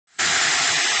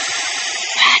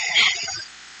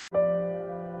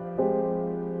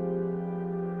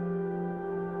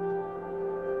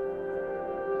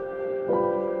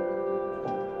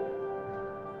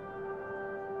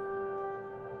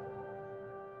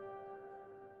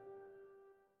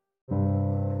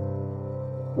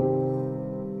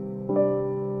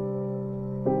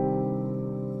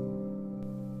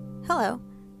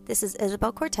This is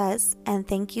Isabel Cortez, and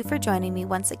thank you for joining me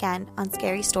once again on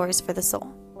Scary Stories for the Soul.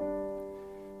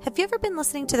 Have you ever been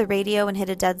listening to the radio and hit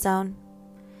a dead zone?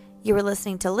 You were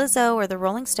listening to Lizzo or the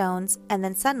Rolling Stones, and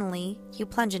then suddenly you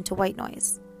plunge into white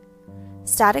noise.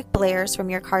 Static blares from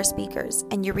your car speakers,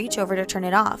 and you reach over to turn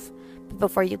it off, but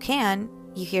before you can,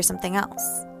 you hear something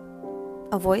else.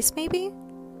 A voice, maybe?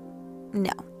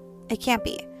 No, it can't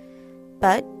be.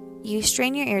 But you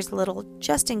strain your ears a little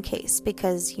just in case,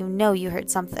 because you know you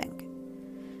heard something.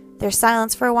 There's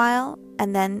silence for a while,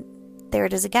 and then there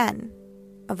it is again.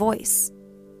 A voice.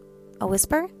 A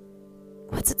whisper?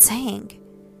 What's it saying?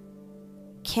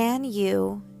 Can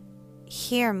you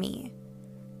hear me?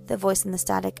 The voice in the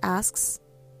static asks.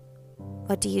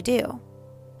 What do?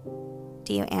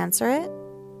 Do you answer it?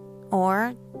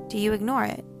 Or do you ignore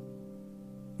it?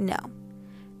 No.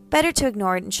 Better to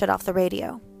ignore it and shut off the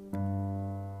radio.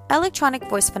 Electronic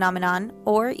voice phenomenon,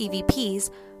 or EVPs,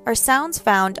 are sounds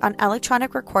found on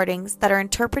electronic recordings that are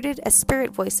interpreted as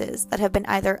spirit voices that have been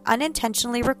either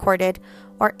unintentionally recorded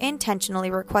or intentionally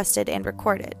requested and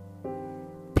recorded.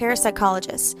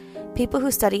 Parapsychologists, people who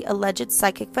study alleged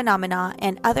psychic phenomena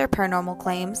and other paranormal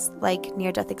claims, like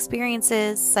near-death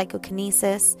experiences,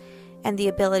 psychokinesis, and the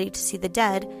ability to see the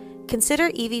dead, consider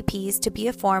EVPs to be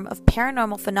a form of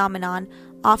paranormal phenomenon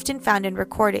often found in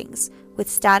recordings, with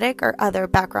static or other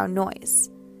background noise.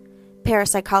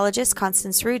 Parapsychologist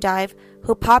Constance Rudive,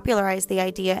 who popularized the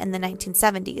idea in the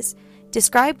 1970s,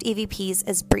 described EVPs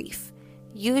as brief,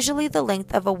 usually the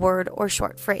length of a word or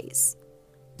short phrase.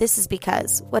 This is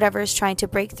because whatever is trying to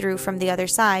break through from the other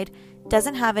side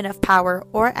doesn't have enough power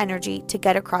or energy to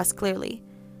get across clearly.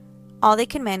 All they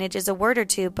can manage is a word or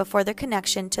two before their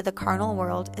connection to the carnal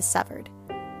world is severed.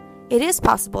 It is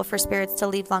possible for spirits to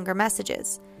leave longer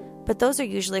messages, but those are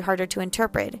usually harder to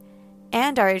interpret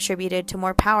and are attributed to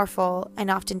more powerful and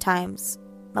oftentimes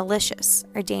malicious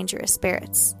or dangerous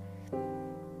spirits.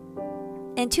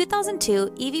 In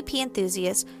 2002, EVP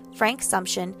enthusiast Frank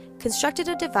Sumption constructed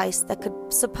a device that could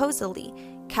supposedly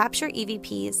capture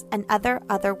EVPs and other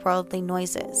otherworldly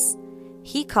noises.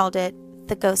 He called it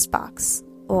the Ghost Box,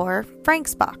 or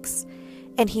Frank's Box,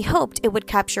 and he hoped it would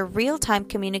capture real-time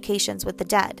communications with the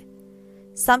dead.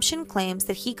 Sumption claims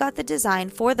that he got the design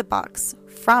for the box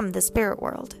from the spirit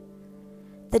world.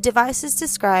 The device is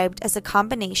described as a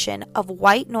combination of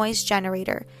white noise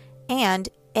generator and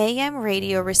AM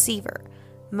radio receiver,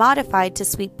 modified to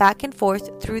sweep back and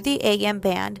forth through the AM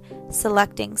band,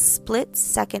 selecting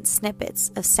split-second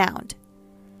snippets of sound.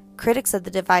 Critics of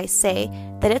the device say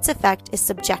that its effect is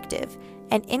subjective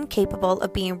and incapable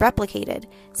of being replicated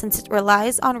since it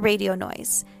relies on radio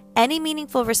noise. Any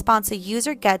meaningful response a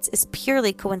user gets is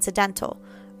purely coincidental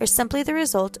or simply the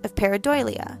result of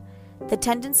pareidolia, the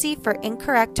tendency for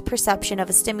incorrect perception of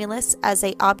a stimulus as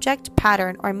an object,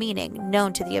 pattern, or meaning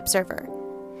known to the observer.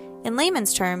 In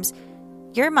layman's terms,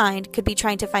 your mind could be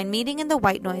trying to find meaning in the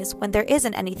white noise when there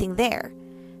isn't anything there.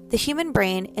 The human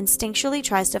brain instinctually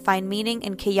tries to find meaning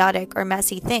in chaotic or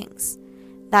messy things.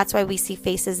 That's why we see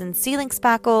faces in ceiling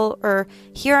spackle or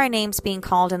hear our names being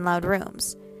called in loud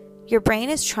rooms. Your brain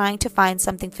is trying to find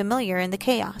something familiar in the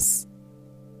chaos.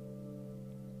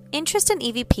 Interest in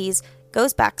EVPs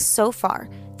goes back so far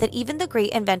that even the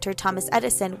great inventor Thomas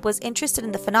Edison was interested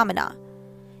in the phenomena.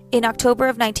 In October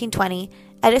of 1920,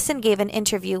 Edison gave an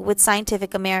interview with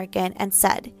Scientific American and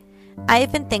said, "I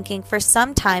have been thinking for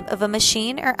some time of a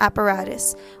machine or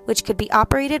apparatus which could be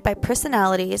operated by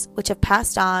personalities which have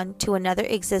passed on to another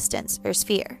existence or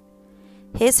sphere."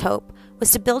 His hope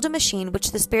was to build a machine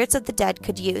which the spirits of the dead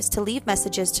could use to leave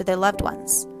messages to their loved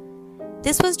ones.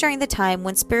 This was during the time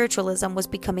when spiritualism was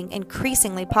becoming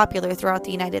increasingly popular throughout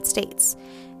the United States,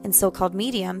 and so-called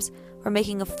mediums were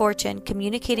making a fortune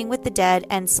communicating with the dead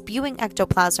and spewing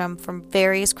ectoplasm from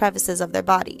various crevices of their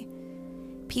body.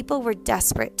 People were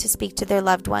desperate to speak to their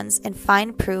loved ones and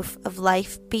find proof of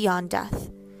life beyond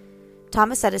death.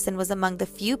 Thomas Edison was among the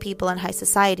few people in high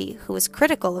society who was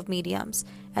critical of mediums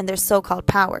and their so-called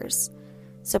powers.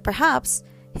 So perhaps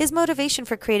his motivation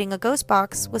for creating a ghost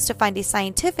box was to find a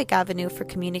scientific avenue for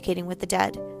communicating with the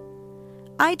dead.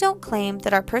 "I don't claim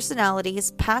that our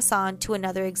personalities pass on to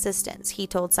another existence," he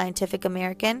told Scientific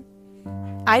American.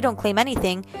 "I don't claim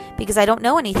anything because I don't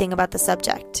know anything about the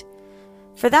subject.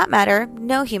 For that matter,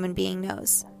 no human being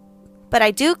knows. But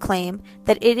I do claim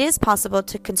that it is possible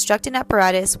to construct an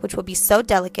apparatus which will be so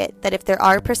delicate that if there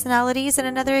are personalities in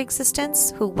another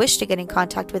existence who wish to get in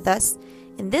contact with us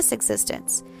in this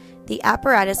existence, the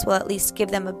apparatus will at least give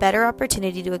them a better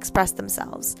opportunity to express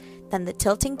themselves than the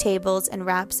tilting tables and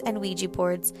raps and Ouija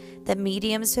boards that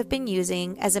mediums have been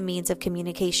using as a means of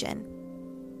communication."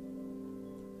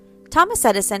 Thomas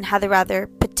Edison had a rather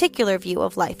particular view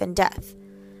of life and death,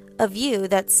 a view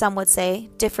that some would say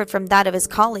differed from that of his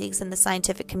colleagues in the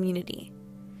scientific community.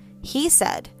 He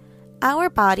said, "Our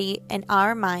body and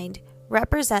our mind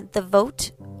represent the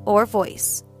vote or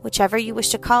voice, whichever you wish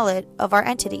to call it, of our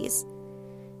entities.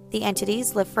 The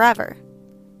entities live forever.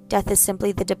 Death is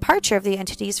simply the departure of the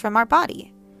entities from our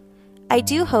body. I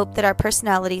do hope that our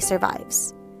personality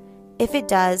survives. If it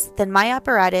does, then my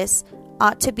apparatus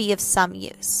ought to be of some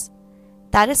use.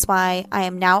 That is why I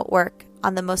am now at work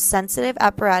on the most sensitive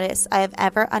apparatus I have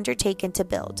ever undertaken to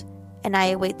build, and I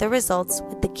await the results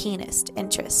with the keenest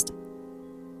interest."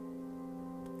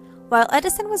 While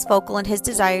Edison was vocal in his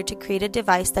desire to create a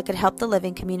device that could help the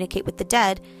living communicate with the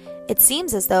dead, it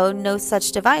seems as though no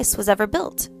such device was ever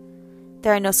built.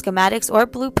 There are no schematics or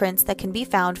blueprints that can be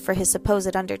found for his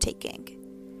supposed undertaking.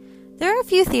 There are a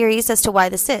few theories as to why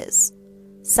this is.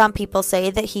 Some people say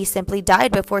that he simply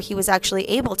died before he was actually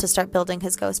able to start building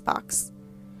his ghost box.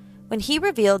 When he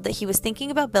revealed that he was thinking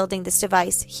about building this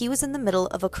device, he was in the middle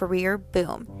of a career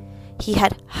boom. He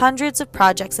had hundreds of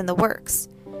projects in the works.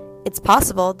 It's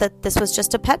possible that this was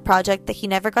just a pet project that he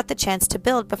never got the chance to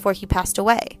build before he passed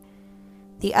away.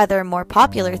 The other, more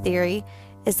popular theory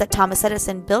is that Thomas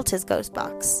Edison built his ghost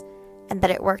box, and that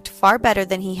it worked far better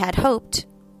than he had hoped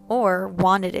or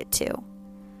wanted it to.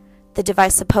 The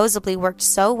device supposedly worked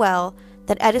so well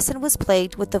that Edison was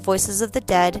plagued with the voices of the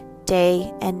dead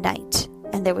day and night,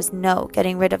 and there was no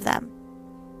getting rid of them.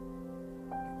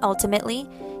 Ultimately,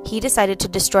 he decided to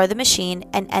destroy the machine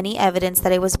and any evidence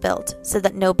that it was built, so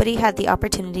that nobody had the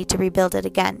opportunity to rebuild it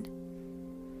again.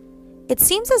 It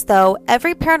seems as though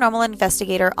every paranormal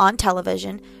investigator on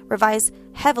television relies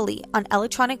heavily on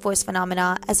electronic voice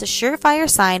phenomena as a surefire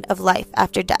sign of life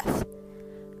after death.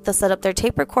 They'll set up their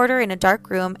tape recorder in a dark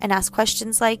room and ask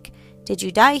questions like, "Did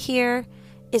you die here?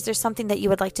 Is there something that you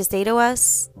would like to say to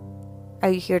us? Are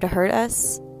you here to hurt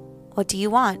us? What do you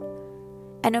want?"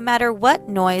 And no matter what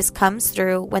noise comes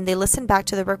through when they listen back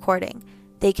to the recording,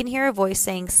 they can hear a voice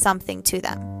saying something to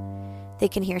them. They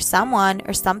can hear someone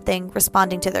or something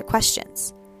responding to their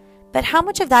questions. But how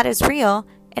much of that is real,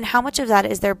 and how much of that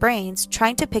is their brains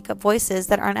trying to pick up voices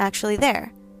that aren't actually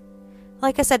there?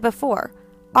 Like I said before,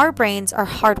 our brains are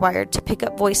hardwired to pick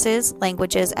up voices,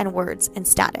 languages, and words in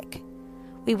static.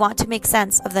 We want to make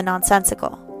sense of the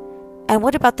nonsensical. And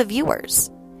what about the viewers?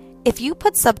 If you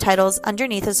put subtitles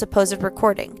underneath a supposed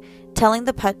recording, telling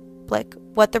the public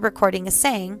what the recording is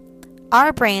saying,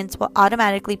 our brains will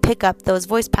automatically pick up those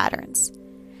voice patterns.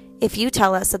 If you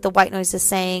tell us that the white noise is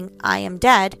saying, "I am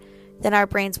dead," then our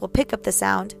brains will pick up the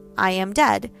sound, "I am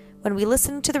dead," when we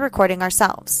listen to the recording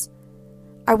ourselves.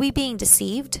 Are we being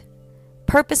deceived?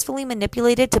 Purposefully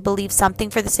manipulated to believe something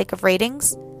for the sake of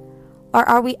ratings? Or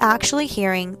are we actually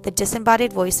hearing the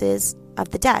disembodied voices of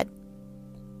the dead?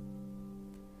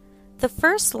 The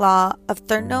first law of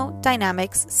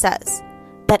thermodynamics says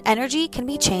that energy can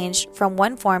be changed from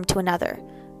one form to another,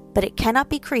 but it cannot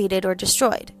be created or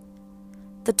destroyed.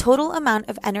 The total amount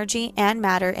of energy and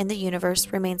matter in the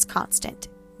universe remains constant,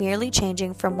 merely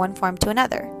changing from one form to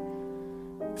another.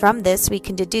 From this, we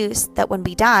can deduce that when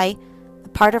we die, a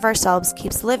part of ourselves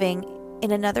keeps living in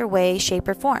another way, shape,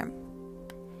 or form.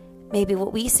 Maybe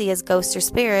what we see as ghosts or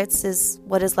spirits is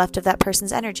what is left of that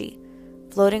person's energy,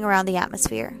 floating around the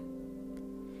atmosphere.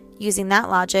 Using that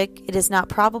logic, it is not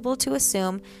probable to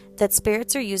assume that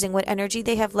spirits are using what energy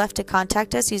they have left to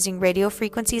contact us using radio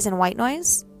frequencies and white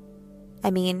noise? I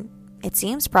mean, it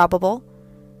seems probable.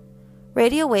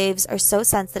 Radio waves are so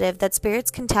sensitive that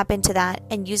spirits can tap into that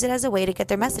and use it as a way to get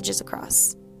their messages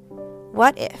across.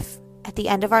 What if, at the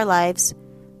end of our lives,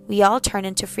 we all turn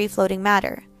into free-floating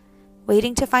matter,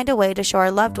 waiting to find a way to show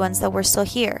our loved ones that we're still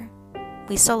here,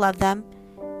 we still love them,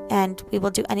 and we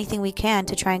will do anything we can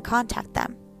to try and contact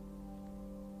them?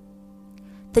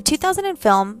 The 2000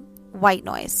 film White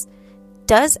Noise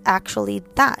does actually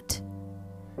that.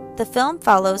 The film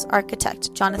follows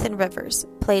architect Jonathan Rivers,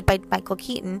 played by Michael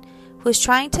Keaton, who is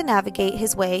trying to navigate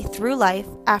his way through life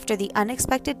after the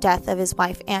unexpected death of his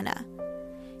wife Anna.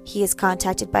 He is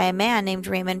contacted by a man named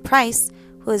Raymond Price,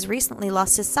 who has recently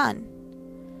lost his son.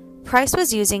 Price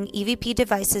was using EVP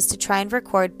devices to try and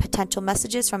record potential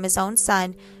messages from his own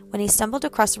son when he stumbled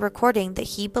across a recording that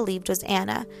he believed was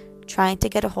Anna, trying to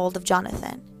get a hold of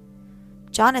Jonathan.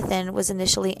 Jonathan was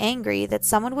initially angry that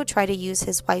someone would try to use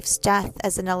his wife's death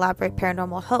as an elaborate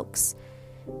paranormal hoax,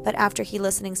 but after he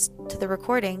listens to the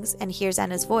recordings and hears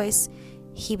Anna's voice,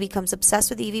 he becomes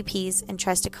obsessed with EVPs and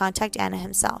tries to contact Anna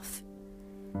himself.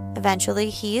 Eventually,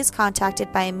 he is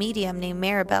contacted by a medium named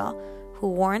Maribel, who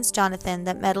warns Jonathan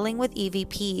that meddling with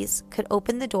EVPs could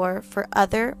open the door for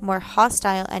other, more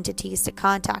hostile entities to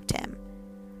contact him.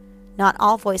 Not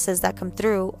all voices that come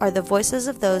through are the voices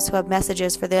of those who have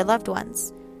messages for their loved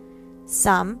ones.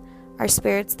 Some are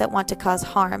spirits that want to cause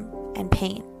harm and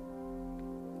pain.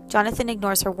 Jonathan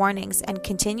ignores her warnings and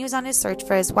continues on his search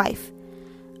for his wife,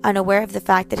 unaware of the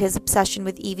fact that his obsession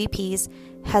with EVPs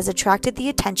has attracted the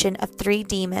attention of 3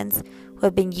 demons who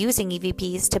have been using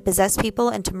EVPs to possess people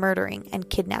into murdering and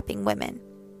kidnapping women.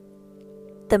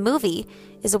 The movie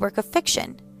is a work of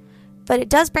fiction, but it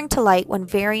does bring to light one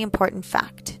very important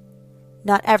fact.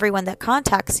 Not everyone that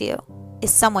contacts you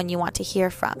is someone you want to hear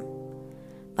from.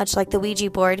 Much like the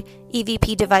Ouija board,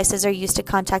 EVP devices are used to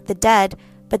contact the dead,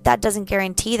 but that doesn't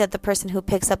guarantee that the person who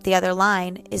picks up the other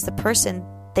line is the person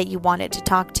that you wanted to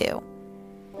talk to.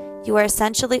 You are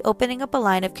essentially opening up a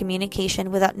line of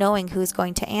communication without knowing who's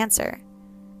going to answer.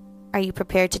 Are you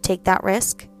prepared to take that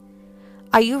risk?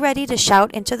 Are you ready to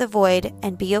shout into the void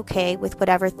and be okay with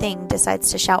whatever thing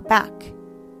decides to shout back?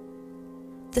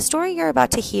 The story you're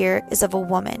about to hear is of a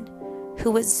woman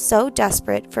who was so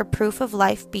desperate for proof of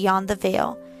life beyond the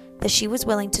veil that she was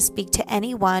willing to speak to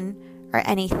anyone or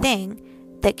anything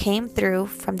that came through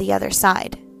from the other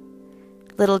side.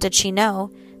 Little did she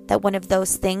know that one of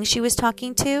those things she was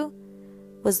talking to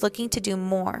was looking to do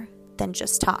more than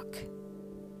just talk.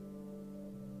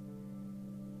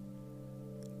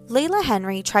 Layla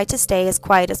Henry tried to stay as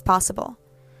quiet as possible.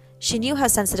 She knew how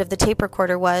sensitive the tape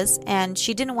recorder was, and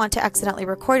she didn't want to accidentally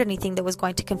record anything that was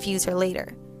going to confuse her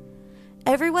later.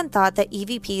 Everyone thought that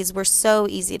EVPs were so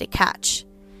easy to catch.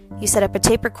 You set up a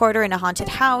tape recorder in a haunted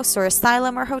house or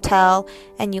asylum or hotel,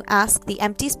 and you ask the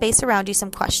empty space around you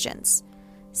some questions.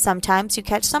 Sometimes you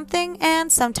catch something,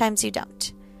 and sometimes you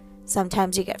don't.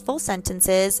 Sometimes you get full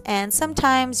sentences, and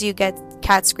sometimes you get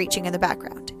cats screeching in the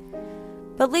background.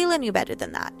 But Layla knew better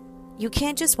than that. You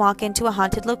can't just walk into a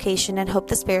haunted location and hope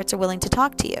the spirits are willing to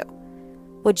talk to you.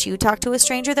 Would you talk to a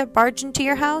stranger that barged into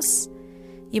your house?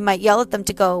 You might yell at them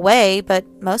to go away, but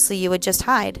mostly you would just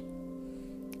hide.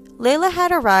 Layla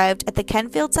had arrived at the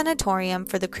Kenfield Sanatorium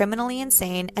for the criminally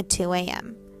insane at 2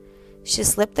 a.m. She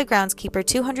slipped the groundskeeper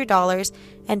 $200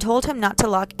 and told him not to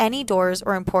lock any doors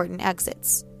or important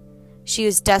exits. She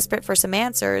was desperate for some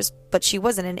answers, but she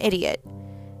wasn't an idiot.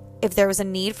 If there was a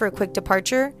need for a quick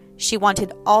departure, she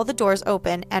wanted all the doors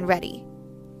open and ready.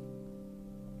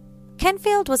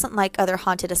 Kenfield wasn't like other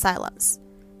haunted asylums.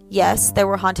 Yes, there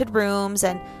were haunted rooms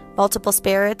and multiple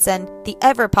spirits and the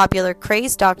ever-popular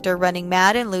crazed doctor running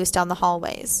mad and loose down the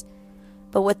hallways.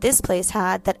 But what this place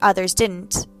had that others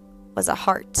didn't was a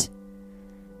heart.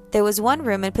 There was one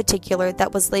room in particular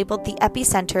that was labeled the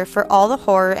epicenter for all the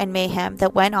horror and mayhem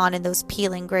that went on in those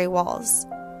peeling gray walls.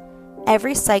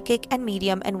 Every psychic and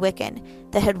medium and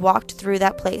Wiccan that had walked through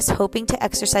that place hoping to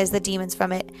exorcise the demons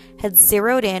from it had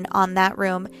zeroed in on that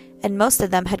room, and most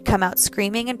of them had come out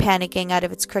screaming and panicking out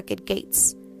of its crooked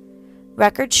gates.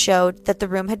 Records showed that the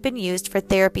room had been used for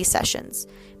therapy sessions,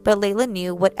 but Layla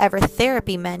knew whatever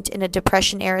therapy meant in a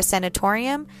Depression-era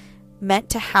sanatorium meant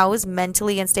to house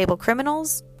mentally unstable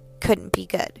criminals couldn't be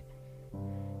good.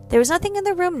 There was nothing in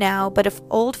the room now but an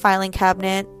old filing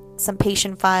cabinet, some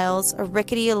patient files, a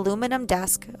rickety aluminum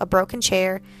desk, a broken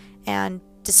chair, and,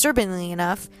 disturbingly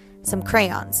enough, some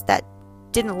crayons that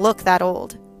didn't look that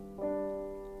old.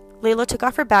 Layla took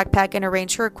off her backpack and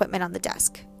arranged her equipment on the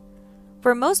desk.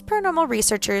 Where most paranormal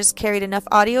researchers carried enough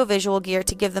audio-visual gear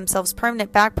to give themselves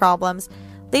permanent back problems,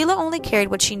 Layla only carried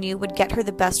what she knew would get her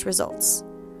the best results.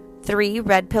 3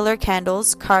 red pillar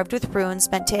candles carved with runes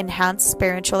meant to enhance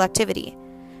spiritual activity,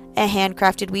 a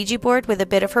handcrafted Ouija board with a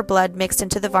bit of her blood mixed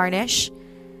into the varnish,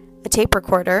 a tape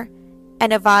recorder,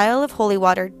 and a vial of holy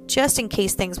water just in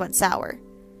case things went sour.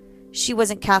 She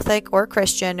wasn't Catholic or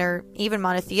Christian or even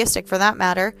monotheistic for that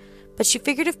matter, but she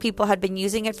figured if people had been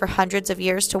using it for hundreds of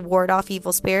years to ward off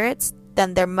evil spirits,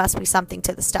 then there must be something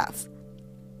to the stuff.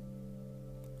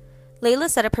 Layla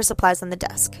set up her supplies on the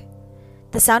desk.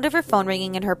 The sound of her phone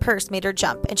ringing in her purse made her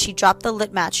jump, and she dropped the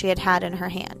lit match she had in her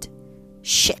hand.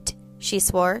 Shit, she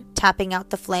swore, tapping out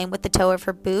the flame with the toe of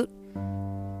her boot.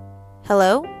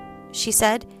 Hello? She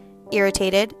said,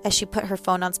 irritated as she put her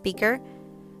phone on speaker.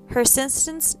 Her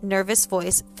assistant's nervous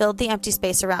voice filled the empty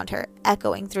space around her,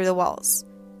 echoing through the walls.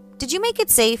 Did you make it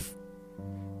safe?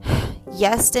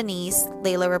 Yes, Denise,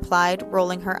 Layla replied,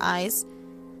 rolling her eyes.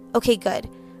 Okay, good.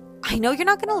 I know you're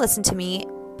not going to listen to me,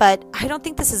 but I don't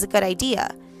think this is a good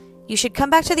idea. You should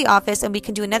come back to the office and we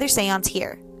can do another seance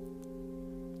here.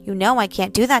 You know I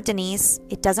can't do that, Denise.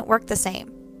 It doesn't work the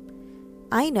same.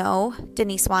 I know,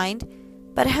 Denise whined,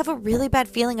 but I have a really bad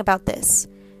feeling about this.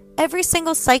 Every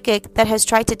single psychic that has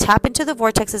tried to tap into the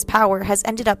vortex's power has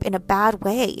ended up in a bad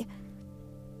way.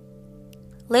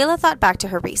 Layla thought back to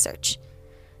her research.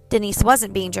 Denise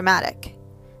wasn't being dramatic.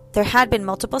 There had been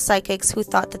multiple psychics who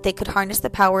thought that they could harness the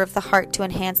power of the heart to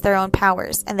enhance their own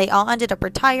powers, and they all ended up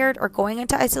retired or going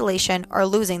into isolation or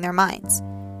losing their minds.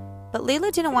 But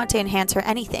Layla didn't want to enhance her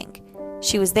anything.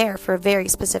 She was there for a very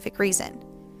specific reason.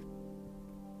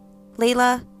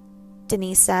 "Layla,"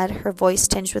 Denise said, her voice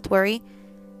tinged with worry,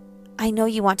 "I know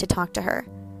you want to talk to her.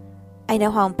 I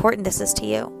know how important this is to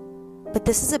you. But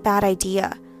this is a bad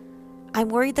idea. I'm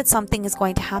worried that something is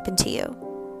going to happen to you."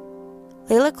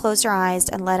 Layla closed her eyes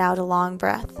and let out a long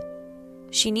breath.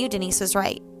 She knew Denise was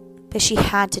right, but she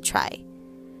had to try.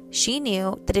 She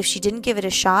knew that if she didn't give it a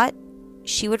shot,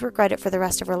 she would regret it for the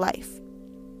rest of her life.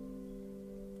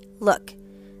 "Look,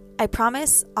 I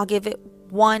promise I'll give it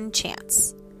one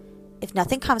chance. If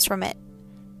nothing comes from it,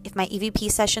 if my EVP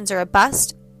sessions are a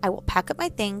bust, I will pack up my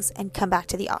things and come back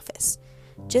to the office.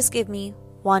 Just give me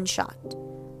one shot.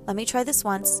 Let me try this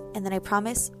once, and then I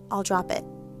promise I'll drop it."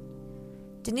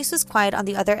 Denise was quiet on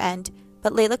the other end,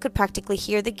 but Layla could practically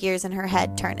hear the gears in her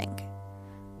head turning.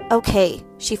 "Okay,"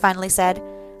 she finally said.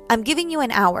 "I'm giving you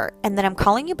an hour, and then I'm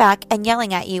calling you back and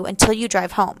yelling at you until you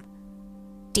drive home."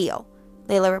 "Deal,"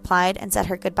 Layla replied and said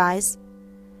her goodbyes.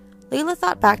 Layla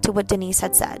thought back to what Denise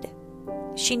had said.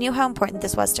 She knew how important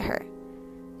this was to her.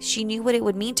 She knew what it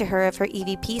would mean to her if her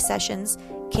EVP sessions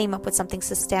came up with something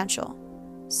substantial.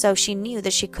 So she knew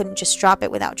that she couldn't just drop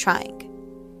it without trying.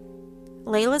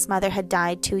 Layla's mother had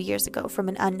died 2 years ago from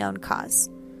an unknown cause.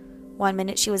 One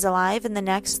minute she was alive, and the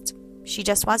next, she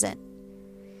just wasn't.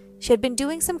 She had been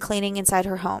doing some cleaning inside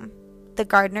her home. The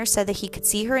gardener said that he could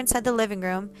see her inside the living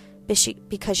room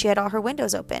because she had all her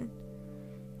windows open.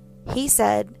 He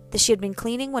said that she had been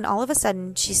cleaning when all of a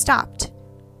sudden she stopped,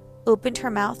 opened her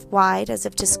mouth wide as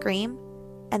if to scream,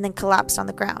 and then collapsed on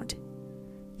the ground.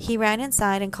 He ran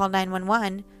inside and called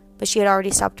 911, but she had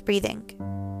already stopped breathing.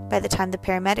 By the time the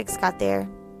paramedics got there,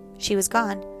 she was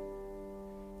gone.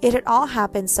 It had all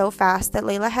happened so fast that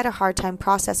Layla had a hard time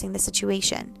processing the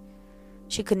situation.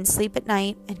 She couldn't sleep at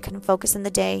night and couldn't focus in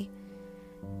the day.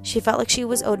 She felt like she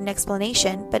was owed an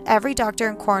explanation, but every doctor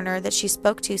and coroner that she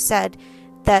spoke to said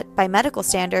that by medical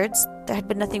standards, there had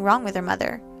been nothing wrong with her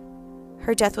mother.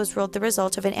 Her death was ruled the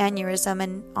result of an aneurysm,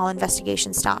 and all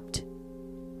investigation stopped.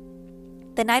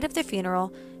 The night of the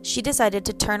funeral, she decided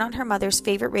to turn on her mother's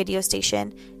favorite radio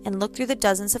station and look through the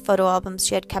dozens of photo albums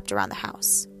she had kept around the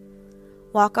house.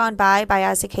 Walk On By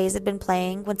Isaac Hayes had been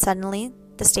playing when suddenly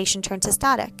the station turned to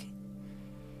static.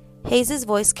 Hayes'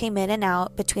 voice came in and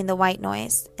out between the white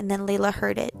noise, and then Layla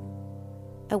heard it.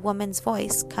 A woman's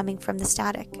voice coming from the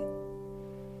static.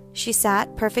 She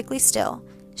sat perfectly still,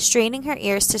 straining her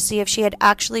ears to see if she had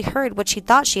actually heard what she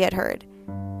thought she had heard.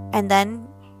 And then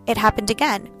it happened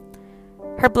again.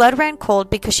 Her blood ran cold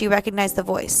because she recognized the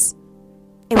voice.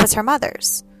 It was her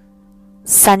mother's.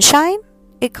 "Sunshine?"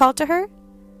 it called to her.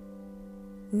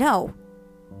 "No,"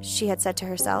 she had said to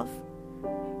herself.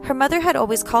 Her mother had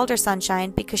always called her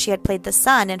Sunshine because she had played the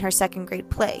sun in her second grade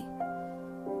play.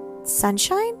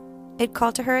 "Sunshine?" it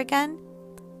called to her again.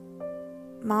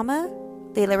 "Mama?"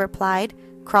 Layla replied,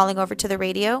 crawling over to the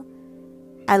radio.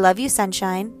 "I love you,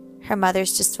 Sunshine," her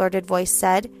mother's distorted voice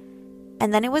said,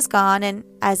 and then it was gone and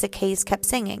Isaac Hayes kept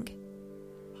singing.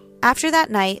 After that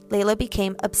night, Layla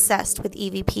became obsessed with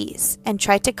EVPs and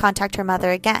tried to contact her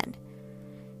mother again.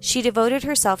 She devoted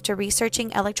herself to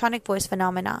researching electronic voice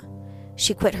phenomena.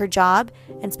 She quit her job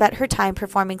and spent her time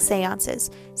performing seances,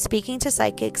 speaking to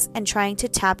psychics, and trying to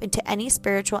tap into any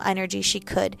spiritual energy she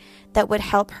could that would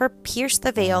help her pierce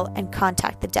the veil and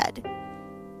contact the dead.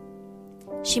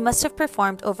 She must have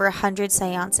performed over 100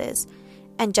 seances,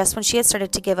 and just when she had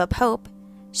started to give up hope,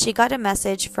 she got a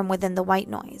message from within the white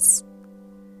noise.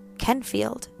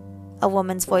 "Kenfield," a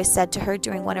woman's voice said to her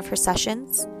during one of her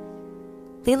sessions.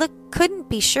 Layla couldn't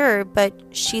be sure, but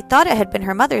she thought it had been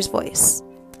her mother's voice.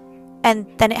 And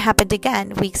then it happened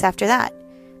again, weeks after that.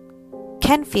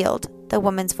 "Kenfield," the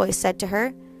woman's voice said to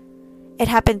her. It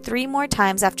happened 3 more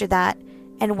times after that,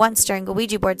 and once during a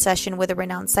Ouija board session with a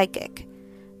renowned psychic.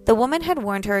 The woman had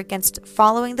warned her against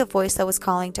following the voice that was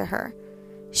calling to her.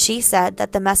 She said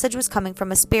that the message was coming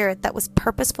from a spirit that was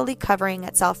purposefully covering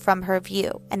itself from her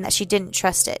view, and that she didn't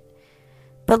trust it.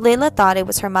 But Layla thought it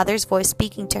was her mother's voice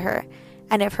speaking to her,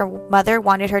 and if her mother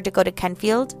wanted her to go to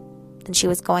Kenfield, then she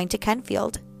was going to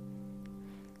Kenfield.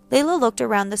 Layla looked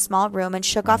around the small room and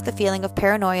shook off the feeling of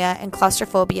paranoia and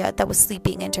claustrophobia that was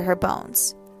sleeping into her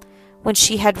bones. When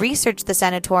she had researched the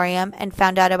sanatorium and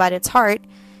found out about its heart,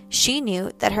 she knew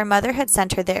that her mother had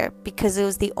sent her there because it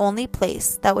was the only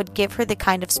place that would give her the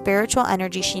kind of spiritual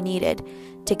energy she needed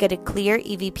to get a clear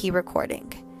EVP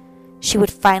recording. She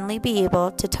would finally be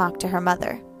able to talk to her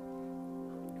mother.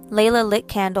 Layla lit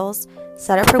candles,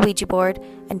 set up her Ouija board,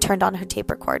 and turned on her tape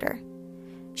recorder.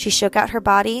 She shook out her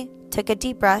body, took a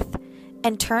deep breath,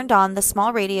 and turned on the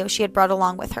small radio she had brought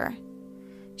along with her.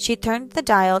 She turned the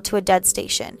dial to a dead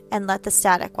station and let the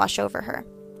static wash over her.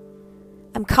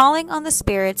 I'm calling on the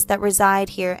spirits that reside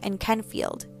here in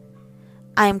Kenfield.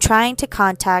 I am trying to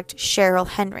contact Cheryl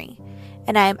Henry,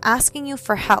 and I am asking you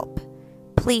for help.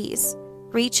 Please,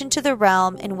 reach into the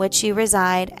realm in which you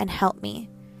reside and help me.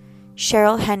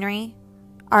 Cheryl Henry,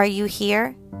 are you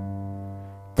here?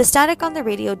 The static on the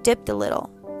radio dipped a little,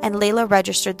 and Layla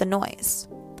registered the noise.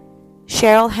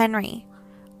 Cheryl Henry,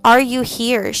 are you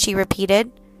here? She repeated.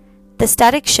 The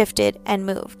static shifted and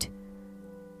moved.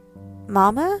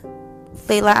 Mama?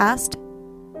 Layla asked.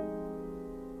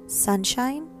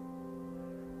 Sunshine?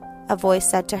 A voice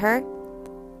said to her.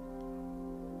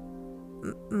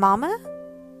 Mama?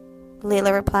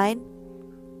 Layla replied.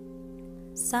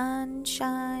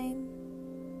 Sunshine,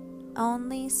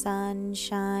 only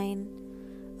sunshine,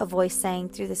 a voice sang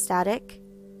through the static.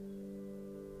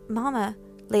 Mama,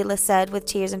 Layla said with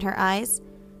tears in her eyes,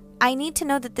 I need to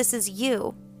know that this is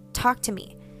you. Talk to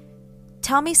me.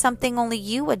 Tell me something only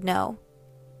you would know.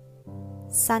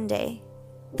 Sunday,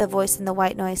 the voice in the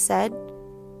white noise said.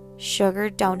 Sugar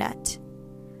donut.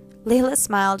 Layla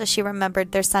smiled as she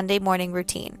remembered their Sunday morning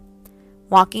routine,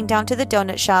 walking down to the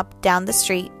donut shop down the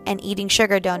street and eating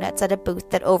sugar donuts at a booth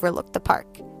that overlooked the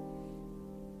park.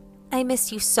 I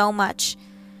miss you so much.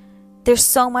 There's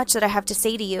so much that I have to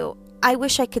say to you. I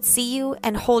wish I could see you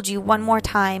and hold you one more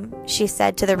time, she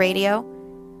said to the radio.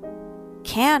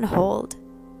 Can hold,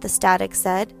 the static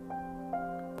said.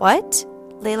 What?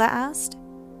 Layla asked.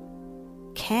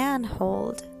 Can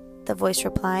hold, the voice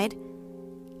replied.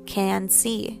 Can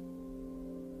see.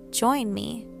 Join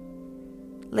me.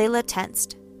 Layla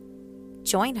tensed.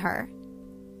 Join her?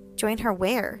 Join her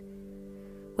where?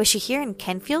 Was she here in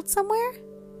Kenfield somewhere?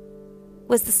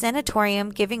 Was the sanatorium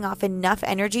giving off enough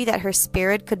energy that her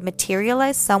spirit could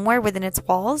materialize somewhere within its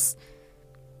walls?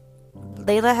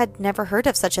 Layla had never heard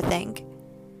of such a thing.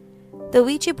 The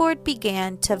Ouija board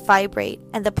began to vibrate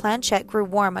and the planchette grew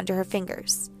warm under her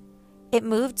fingers. It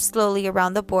moved slowly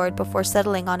around the board before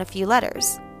settling on a few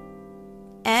letters.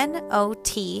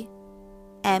 N-O-T-M-E,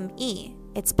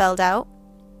 it spelled out.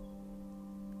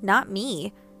 Not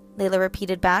me, Layla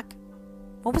repeated back.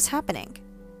 What was happening?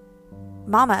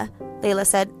 Mama, Layla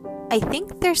said, I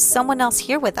think there's someone else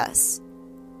here with us.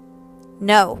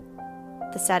 No,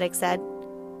 the static said.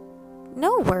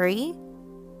 No worry.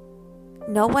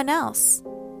 No one else.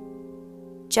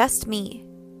 Just me.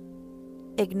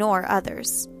 Ignore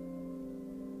others.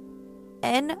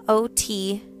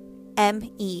 N-O-T-M-E,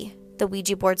 the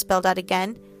Ouija board spelled out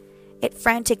again. It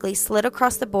frantically slid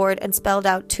across the board and spelled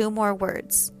out two more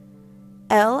words.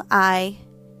 L-I-A-R.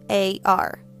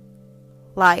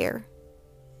 Liar.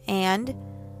 And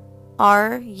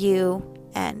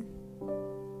R-U-N.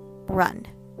 Run.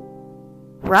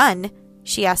 Run?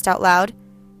 She asked out loud.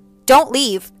 Don't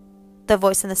leave, the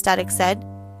voice in the static said.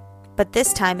 But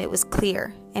this time it was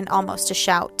clear and almost a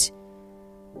shout.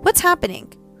 What's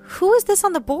happening? Who is this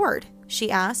on the board?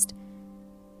 She asked.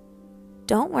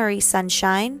 Don't worry,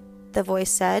 sunshine, the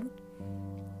voice said.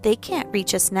 They can't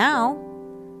reach us now.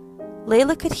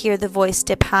 Layla could hear the voice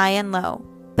dip high and low,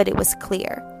 but it was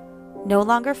clear, no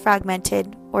longer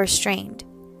fragmented or strained.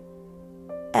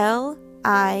 L-I-L-Y-B-E-A-N.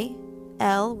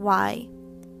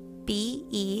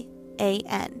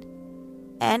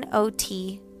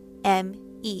 N-O-T-M-E,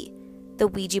 the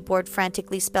Ouija board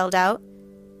frantically spelled out.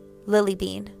 Lily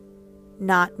Bean.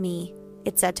 Not me,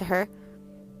 it said to her.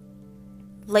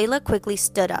 Layla quickly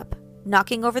stood up,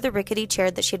 knocking over the rickety chair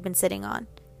that she had been sitting on.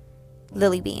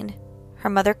 Lily Bean.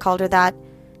 Her mother called her that.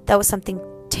 That was something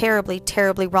terribly,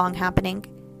 terribly wrong happening.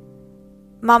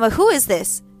 Mama, who is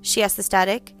this? She asked the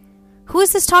static. Who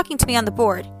is this talking to me on the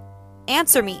board?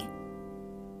 Answer me.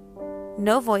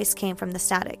 No voice came from the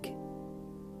static.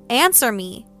 Answer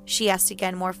me, she asked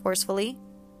again more forcefully.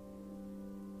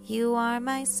 You are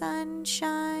my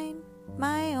sunshine,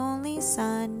 my only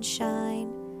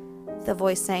sunshine, the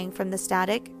voice sang from the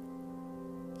static.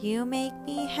 You make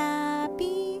me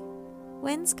happy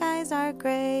when skies are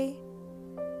gray.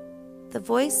 The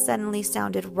voice suddenly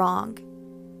sounded wrong.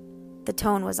 The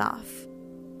tone was off.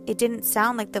 It didn't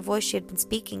sound like the voice she had been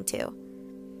speaking to.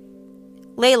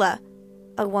 Layla,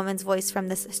 a woman's voice from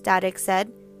the static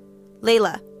said.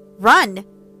 Layla, run!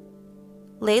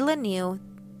 Layla knew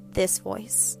this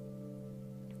voice.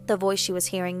 The voice she was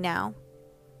hearing now.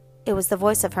 It was the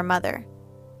voice of her mother.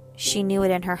 She knew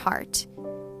it in her heart.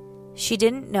 She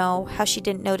didn't know how she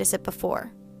didn't notice it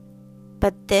before.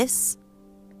 But this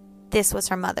was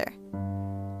her mother.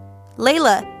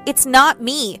 Layla, it's not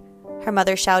me, her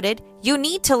mother shouted. You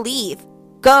need to leave.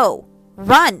 Go.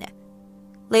 Run.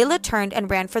 Layla turned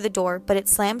and ran for the door, but it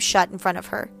slammed shut in front of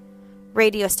her.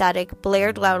 Radio static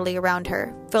blared loudly around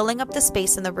her, filling up the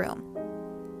space in the room.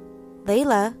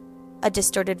 "Layla," a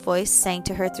distorted voice sang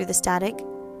to her through the static.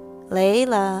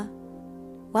 "Layla.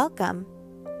 Welcome."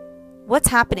 "What's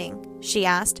happening?" she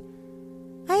asked.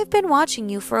 "I have been watching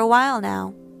you for a while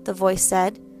now," the voice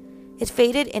said. It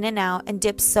faded in and out and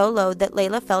dipped so low that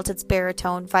Layla felt its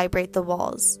baritone vibrate the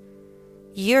walls.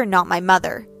 "You're not my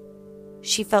mother."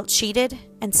 She felt cheated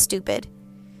and stupid.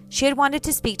 She had wanted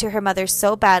to speak to her mother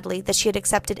so badly that she had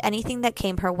accepted anything that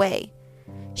came her way.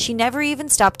 She never even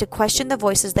stopped to question the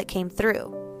voices that came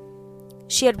through.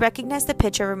 She had recognized the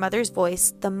pitch of her mother's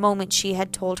voice the moment she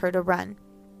had told her to run.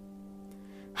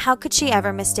 How could she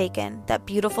ever mistaken that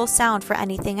beautiful sound for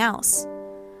anything else?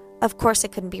 Of course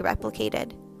it couldn't be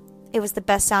replicated. It was the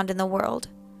best sound in the world.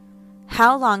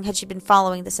 How long had she been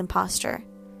following this imposter?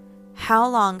 How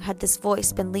long had this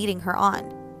voice been leading her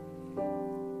on?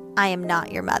 "I am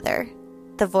not your mother,"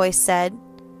 the voice said.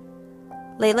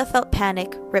 Layla felt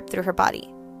panic rip through her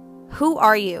body. "Who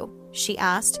are you?" she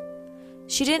asked.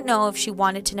 She didn't know if she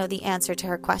wanted to know the answer to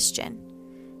her question.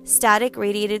 Static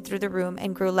radiated through the room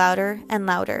and grew louder and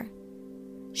louder.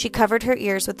 She covered her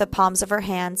ears with the palms of her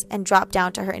hands and dropped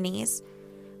down to her knees.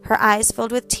 Her eyes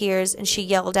filled with tears and she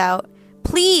yelled out,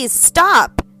 "Please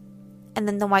stop!" And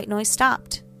then the white noise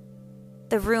stopped.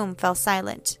 The room fell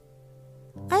silent.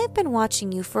 "I have been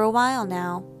watching you for a while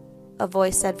now," a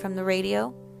voice said from the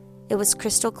radio. It was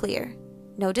crystal clear.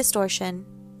 No distortion,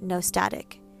 no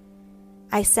static.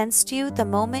 "I sensed you the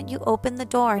moment you opened the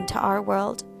door into our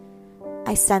world.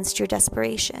 I sensed your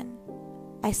desperation.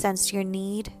 I sensed your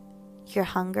need, your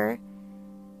hunger.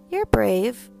 You're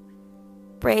brave.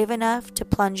 Brave enough to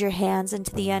plunge your hands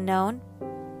into the unknown.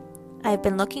 I've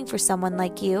been looking for someone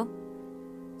like you.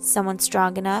 Someone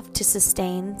strong enough to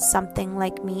sustain something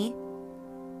like me.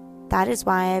 That is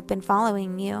why I've been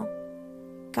following you,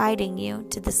 guiding you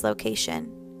to this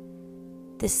location.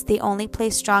 This is the only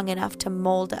place strong enough to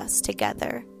mold us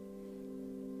together."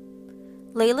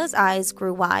 Layla's eyes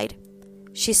grew wide.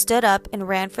 She stood up and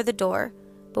ran for the door,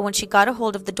 but when she got a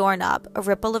hold of the doorknob, a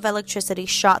ripple of electricity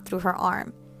shot through her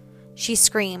arm. She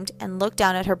screamed and looked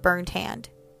down at her burned hand.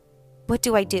 "What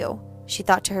do I do?" she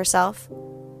thought to herself.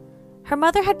 Her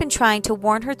mother had been trying to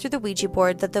warn her through the Ouija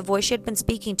board that the voice she had been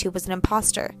speaking to was an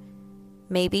imposter.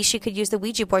 Maybe she could use the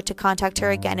Ouija board to contact her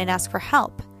again and ask for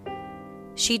help.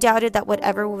 She doubted that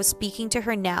whatever was speaking to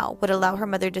her now would allow her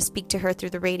mother to speak to her through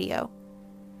the radio.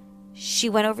 She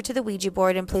went over to the Ouija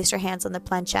board and placed her hands on the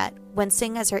planchette,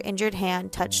 wincing as her injured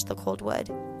hand touched the cold wood.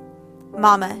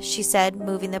 "Mama," she said,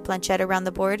 moving the planchette around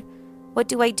the board. "What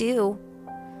do I do?"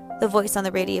 The voice on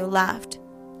the radio laughed.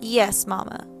 "Yes,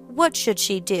 Mama. What should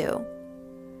she do?"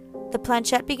 The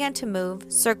planchette began to move,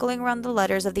 circling around the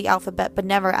letters of the alphabet but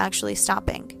never actually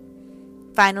stopping.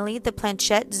 Finally, the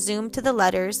planchette zoomed to the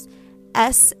letters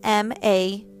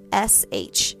SMASHRADIO.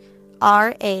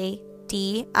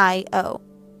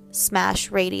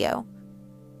 Smash radio.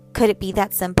 Could it be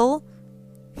that simple?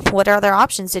 What other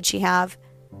options did she have?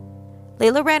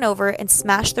 Layla ran over and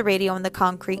smashed the radio on the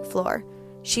concrete floor.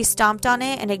 She stomped on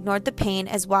it and ignored the pain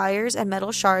as wires and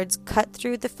metal shards cut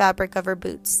through the fabric of her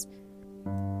boots.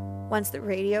 Once the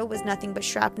radio was nothing but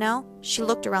shrapnel, she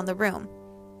looked around the room.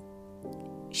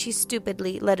 She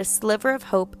stupidly let a sliver of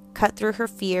hope cut through her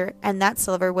fear, and that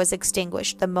sliver was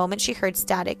extinguished the moment she heard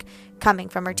static coming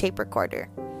from her tape recorder.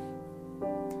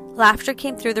 Laughter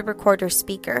came through the recorder's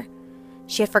speaker.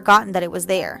 She had forgotten that it was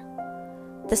there.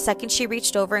 The second she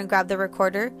reached over and grabbed the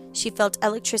recorder, she felt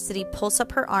electricity pulse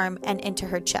up her arm and into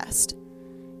her chest.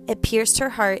 It pierced her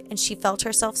heart and she felt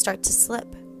herself start to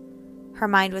slip. Her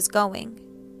mind was going.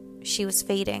 She was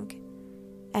fading.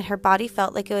 And her body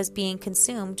felt like it was being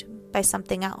consumed by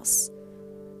something else.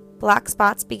 Black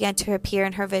spots began to appear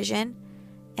in her vision,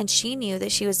 and she knew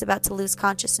that she was about to lose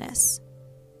consciousness.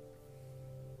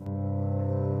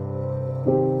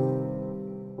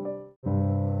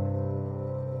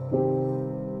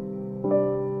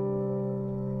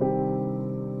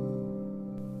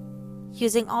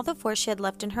 Using all the force she had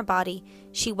left in her body,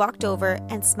 she walked over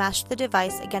and smashed the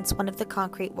device against one of the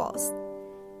concrete walls.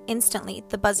 Instantly,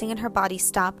 the buzzing in her body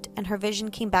stopped and her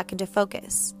vision came back into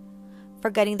focus.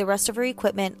 Forgetting the rest of her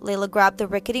equipment, Layla grabbed the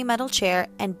rickety metal chair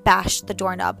and bashed the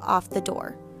doorknob off the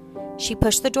door. She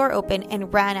pushed the door open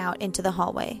and ran out into the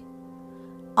hallway.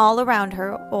 All around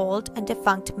her, old and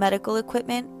defunct medical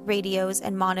equipment, radios,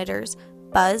 and monitors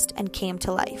buzzed and came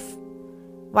to life.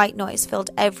 White noise filled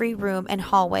every room and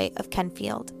hallway of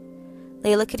Kenfield.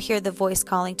 Layla could hear the voice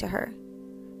calling to her.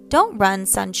 "Don't run,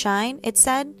 sunshine," it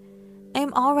said. "I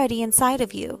am already inside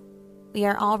of you. We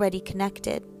are already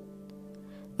connected."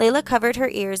 Layla covered her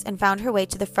ears and found her way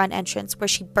to the front entrance, where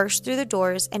she burst through the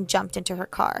doors and jumped into her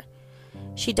car.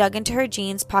 She dug into her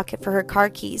jeans pocket for her car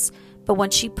keys, but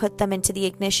once she put them into the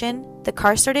ignition, the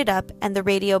car started up and the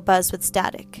radio buzzed with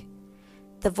static.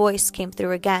 The voice came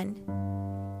through again.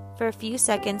 For a few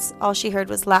seconds, all she heard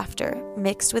was laughter,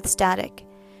 mixed with static.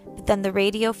 But then the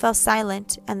radio fell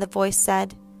silent and the voice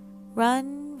said,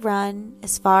 "Run, run,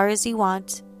 as far as you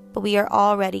want, but we are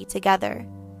already together."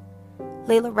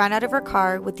 Layla ran out of her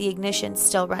car with the ignition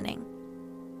still running.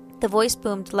 The voice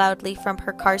boomed loudly from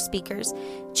her car speakers,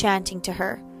 chanting to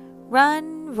her,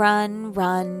 "Run, run,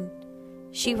 run."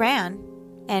 She ran,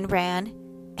 and ran,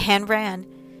 and ran,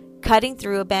 cutting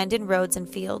through abandoned roads and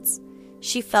fields.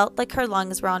 She felt like her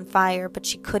lungs were on fire, but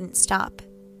she couldn't stop.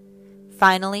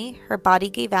 Finally, her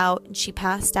body gave out and she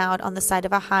passed out on the side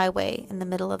of a highway in the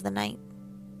middle of the night.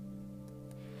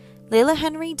 Layla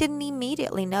Henry didn't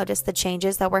immediately notice the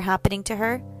changes that were happening to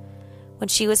her. When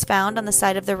she was found on the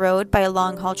side of the road by a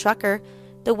long-haul trucker,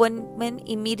 the woman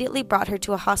immediately brought her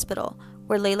to a hospital,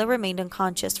 where Layla remained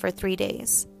unconscious for 3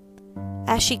 days.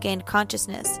 As she gained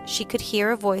consciousness, she could hear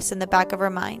a voice in the back of her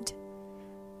mind.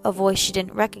 A voice she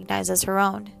didn't recognize as her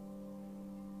own.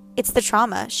 "It's the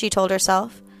trauma," she told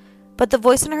herself, but the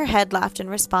voice in her head laughed in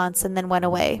response and then went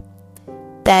away.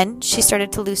 Then she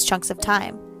started to lose chunks of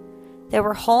time. There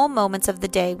were whole moments of the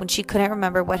day when she couldn't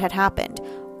remember what had happened,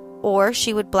 or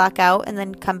she would black out and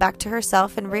then come back to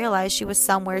herself and realize she was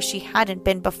somewhere she hadn't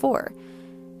been before.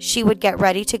 She would get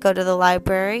ready to go to the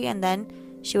library and then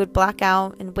she would black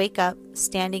out and wake up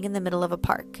standing in the middle of a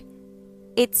park.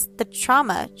 "It's the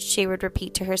trauma," she would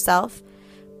repeat to herself,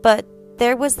 but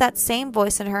there was that same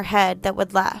voice in her head that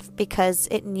would laugh because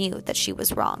it knew that she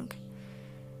was wrong.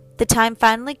 The time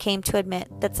finally came to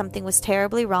admit that something was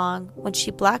terribly wrong when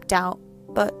she blacked out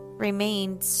but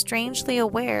remained strangely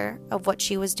aware of what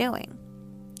she was doing.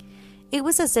 It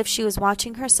was as if she was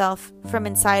watching herself from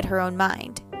inside her own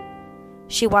mind.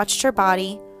 She watched her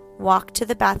body, walked to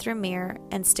the bathroom mirror,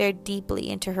 and stared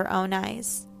deeply into her own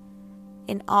eyes.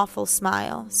 An awful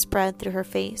smile spread through her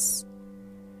face.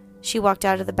 She walked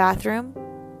out of the bathroom,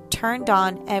 turned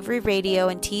on every radio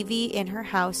and TV in her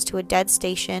house to a dead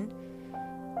station,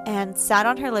 and sat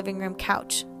on her living room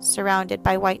couch, surrounded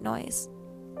by white noise.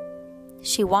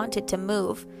 She wanted to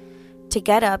move, to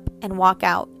get up and walk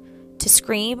out, to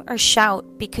scream or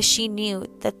shout because she knew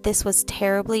that this was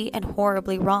terribly and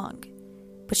horribly wrong.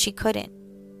 But she couldn't.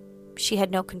 She had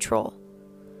no control.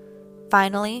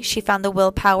 Finally, she found the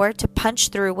willpower to punch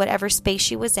through whatever space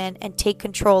she was in and take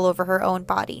control over her own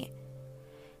body.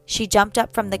 She jumped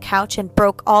up from the couch and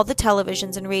broke all the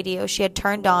televisions and radios she had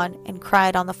turned on and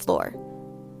cried on the floor.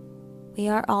 "We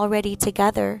are already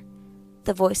together,"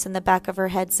 the voice in the back of her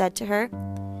head said to her,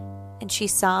 and she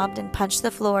sobbed and punched the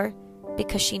floor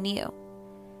because she knew.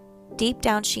 Deep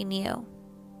down she knew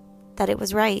that it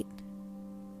was right.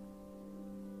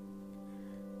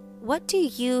 What do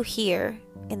you hear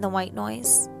in the white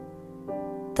noise?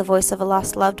 The voice of a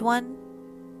lost loved one?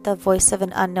 The voice of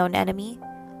an unknown enemy?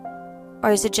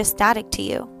 Or is it just static to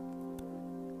you?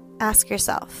 Ask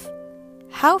yourself,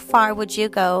 how far would you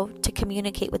go to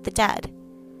communicate with the dead?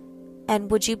 And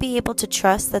would you be able to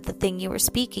trust that the thing you were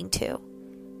speaking to,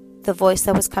 the voice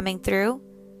that was coming through,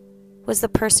 was the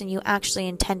person you actually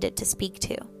intended to speak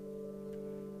to?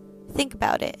 Think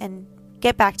about it and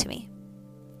get back to me.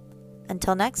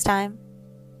 Until next time.